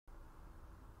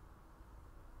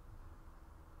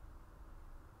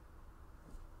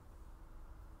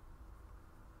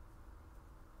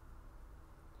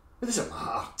What does it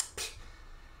matter?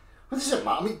 What does it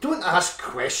matter? I mean, don't ask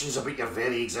questions about your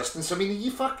very existence. I mean,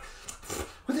 you fuck.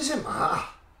 What does it matter?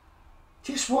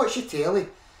 Just watch your telly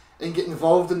and get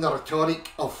involved in the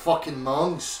rhetoric of fucking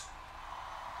monks.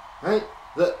 Right?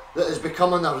 That has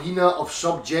become an arena of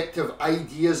subjective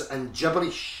ideas and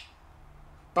gibberish.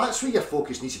 That's where your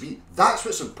focus needs to be. That's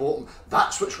what's important.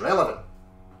 That's what's relevant.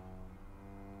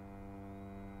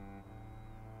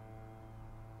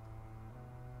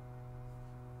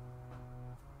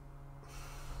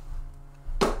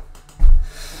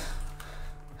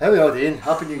 How are we all doing?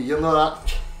 Happy New Year and all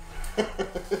that.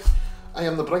 I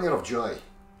am the bringer of joy.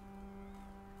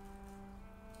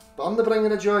 But I'm the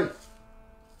bringer of joy.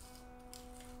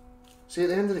 See, at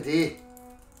the end of the day,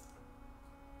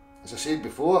 as I said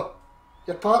before,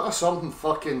 you're part of something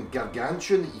fucking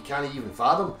gargantuan that you can't even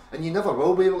fathom, and you never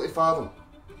will be able to fathom.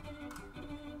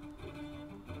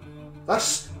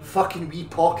 This fucking wee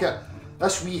pocket,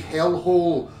 this wee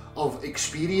hellhole of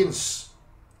experience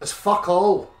is fuck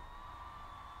all.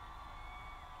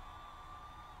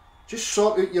 Just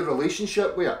sort out your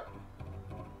relationship with it.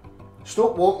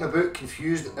 Stop walking about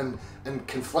confused and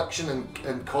confliction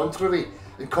and contrary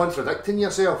and contradicting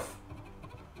yourself.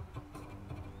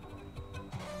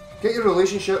 Get your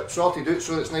relationship sorted out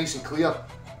so it's nice and clear.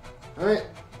 Alright?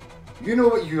 You know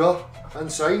what you are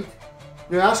inside.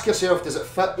 Now ask yourself, does it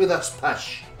fit with this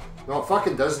pish? No, it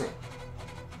fucking doesn't.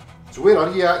 So where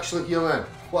are you actually here then?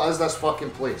 What is this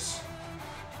fucking place?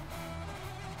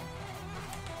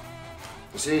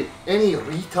 You see, any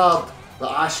retard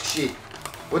that asks you,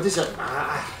 what does it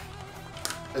matter?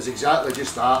 Is exactly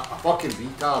just that, a fucking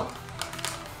retard.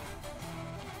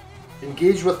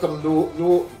 Engage with them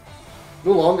no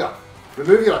longer.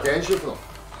 Remove your attention from them.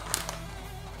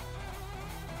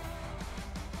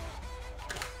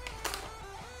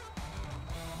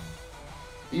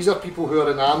 These are people who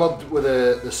are enamoured with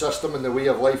the system and the way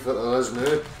of life that there is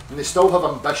now, and they still have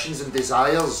ambitions and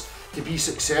desires to be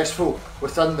successful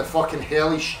within the fucking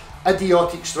hellish,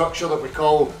 idiotic structure that we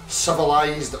call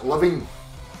civilised living.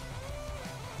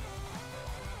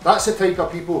 That's the type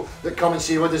of people that come and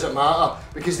say, what does it matter?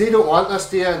 Because they don't want this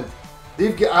to end.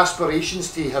 They've got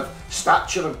aspirations to have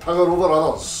stature and power over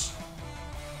others.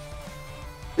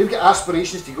 They've got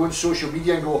aspirations to go on social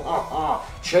media and go, ha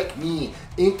ha, check me,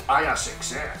 ain't I a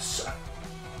success?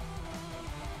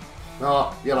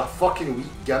 No, you're a fucking weak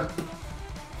gimp.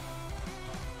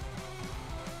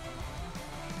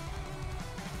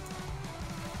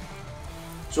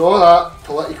 So all that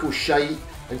political shite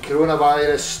and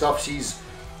coronavirus stuff, sees,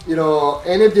 you know,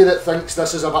 anybody that thinks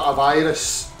this is a bit of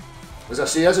virus, as I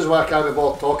say, this is why I can't be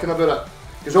bothered talking about it.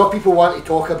 Because all people want to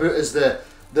talk about is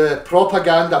the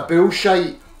propaganda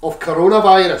bullshit of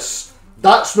coronavirus.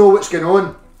 That's not what's going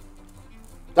on.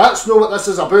 That's not what this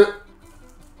is about.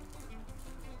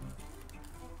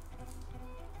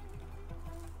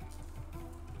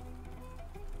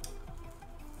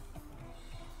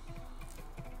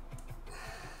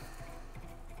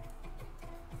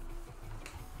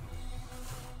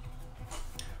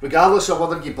 Regardless of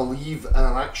whether you believe in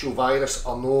an actual virus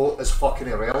or no is fucking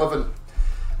irrelevant.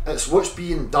 It's what's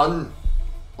being done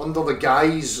under the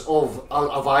guise of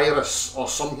a virus or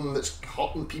something that's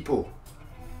hurting people.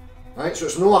 Right? So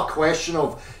it's not a question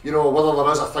of, you know, whether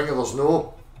there is a thing or there's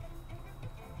no.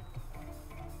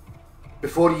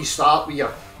 Before you start with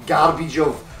your garbage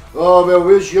of, oh well,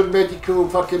 where's your medical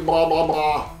fucking blah blah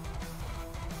blah.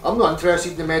 I'm not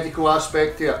interested in the medical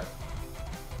aspect here.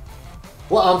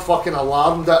 What I'm fucking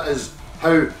alarmed at is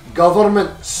how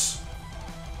governments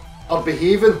are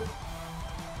behaving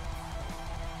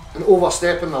and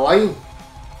overstepping the line.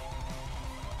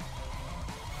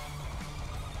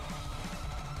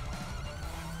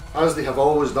 As they have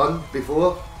always done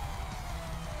before.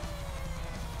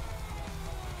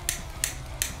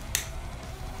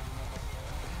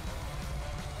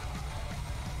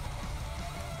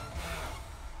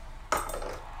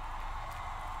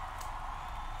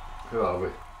 Who are we?